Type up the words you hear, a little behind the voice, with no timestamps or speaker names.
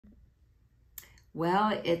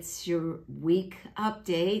Well, it's your week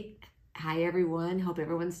update. Hi, everyone. Hope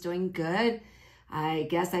everyone's doing good. I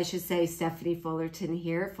guess I should say Stephanie Fullerton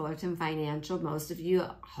here, Fullerton Financial. Most of you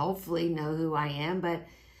hopefully know who I am, but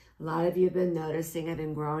a lot of you have been noticing I've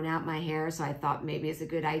been growing out my hair, so I thought maybe it's a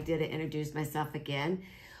good idea to introduce myself again.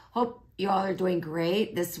 Hope you all are doing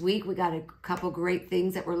great. This week, we got a couple great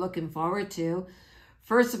things that we're looking forward to.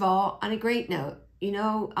 First of all, on a great note,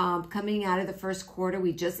 coming out of the first quarter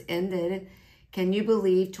we just ended, can you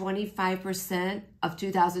believe 25% of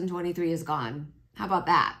 2023 is gone? How about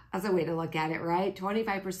that? That's a way to look at it, right?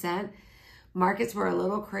 25%. Markets were a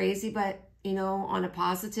little crazy, but, on a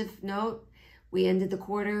positive note, we ended the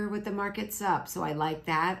quarter with the markets up. So I like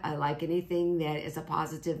that. I like anything that is a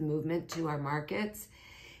positive movement to our markets.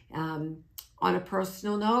 On a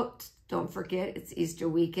personal note, don't forget, it's Easter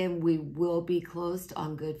weekend. We will be closed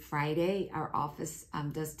on Good Friday. Our office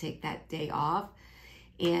does take that day off.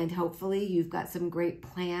 And hopefully you've got some great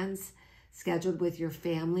plans scheduled with your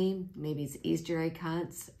family. Maybe it's Easter egg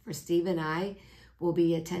hunts. For Steve and I, we'll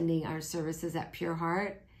be attending our services at Pure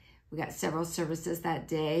Heart. We got several services that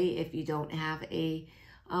day. If you don't have a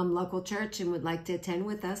local church and would like to attend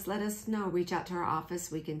with us, let us know. Reach out to our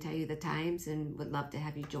office. We can tell you the times and would love to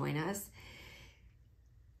have you join us.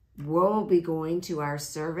 We'll be going to our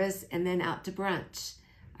service and then out to brunch.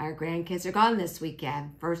 Our grandkids are gone this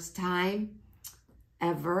weekend. First time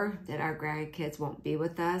ever that our grandkids won't be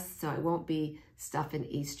with us, so I won't be stuffing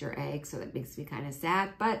Easter eggs, so that makes me kind of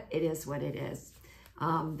sad, but it is what it is.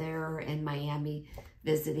 They're in Miami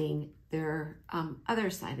visiting their other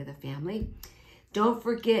side of the family. Don't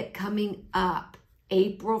forget, coming up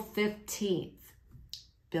April 15th,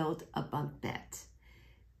 build a bunk bed.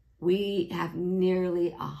 We have nearly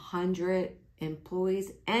 100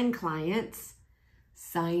 employees and clients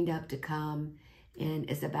signed up to come, and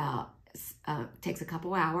it's about takes a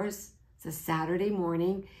couple hours. It's a Saturday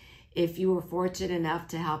morning. If you were fortunate enough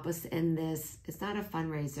to help us in this, it's not a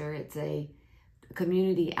fundraiser, it's a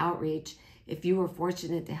community outreach. If you were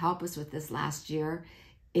fortunate to help us with this last year,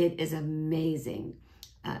 it is amazing.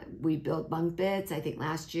 We built bunk beds. I think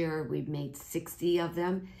last year we made 60 of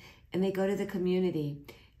them, and they go to the community.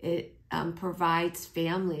 It provides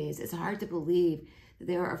families. It's hard to believe that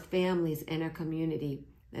there are families in our community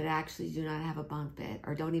that actually do not have a bunk bed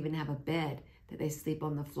or don't even have a bed, that they sleep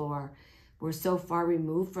on the floor. We're so far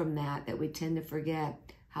removed from that we tend to forget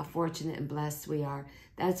how fortunate and blessed we are.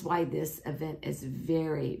 That's why this event is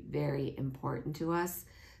very, very important to us.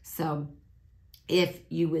 So if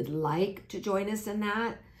you would like to join us in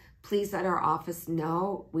that, please let our office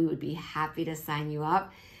know. We would be happy to sign you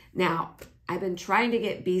up. Now, I've been trying to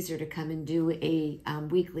get Beezer to come and do a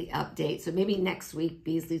weekly update. So maybe next week,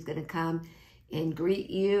 Beasley's gonna come and greet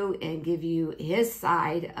you and give you his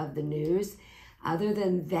side of the news. Other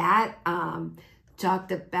than that,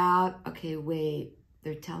 talked about, okay, wait,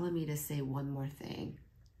 they're telling me to say one more thing.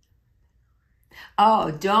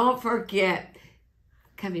 Oh, don't forget,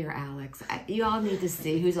 come here, Alex. You all need to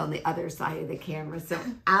see who's on the other side of the camera. So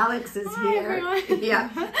Alex is here. Everyone.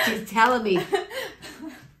 Yeah, she's telling me.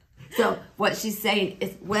 So what she's saying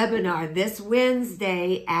is webinar this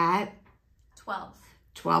Wednesday at 12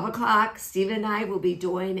 o'clock. Steve and I will be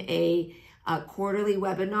doing a quarterly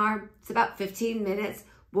webinar. It's about 15 minutes.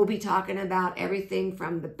 We'll be talking about everything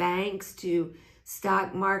from the banks to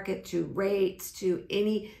stock market to rates to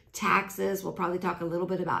any taxes. We'll probably talk a little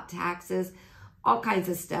bit about taxes, all kinds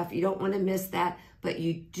of stuff. You don't want to miss that, but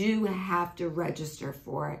you do have to register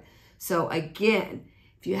for it. So again,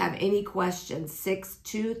 if you have any questions,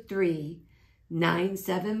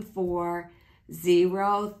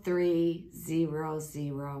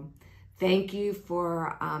 623-974-0300. Thank you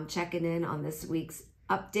for checking in on this week's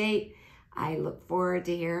update. I look forward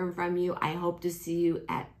to hearing from you. I hope to see you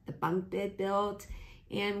at the bunk bed build,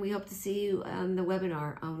 and we hope to see you on the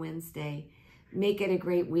webinar on Wednesday. Make it a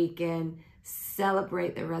great weekend.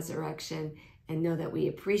 Celebrate the resurrection and know that we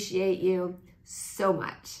appreciate you so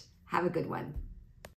much. Have a good one.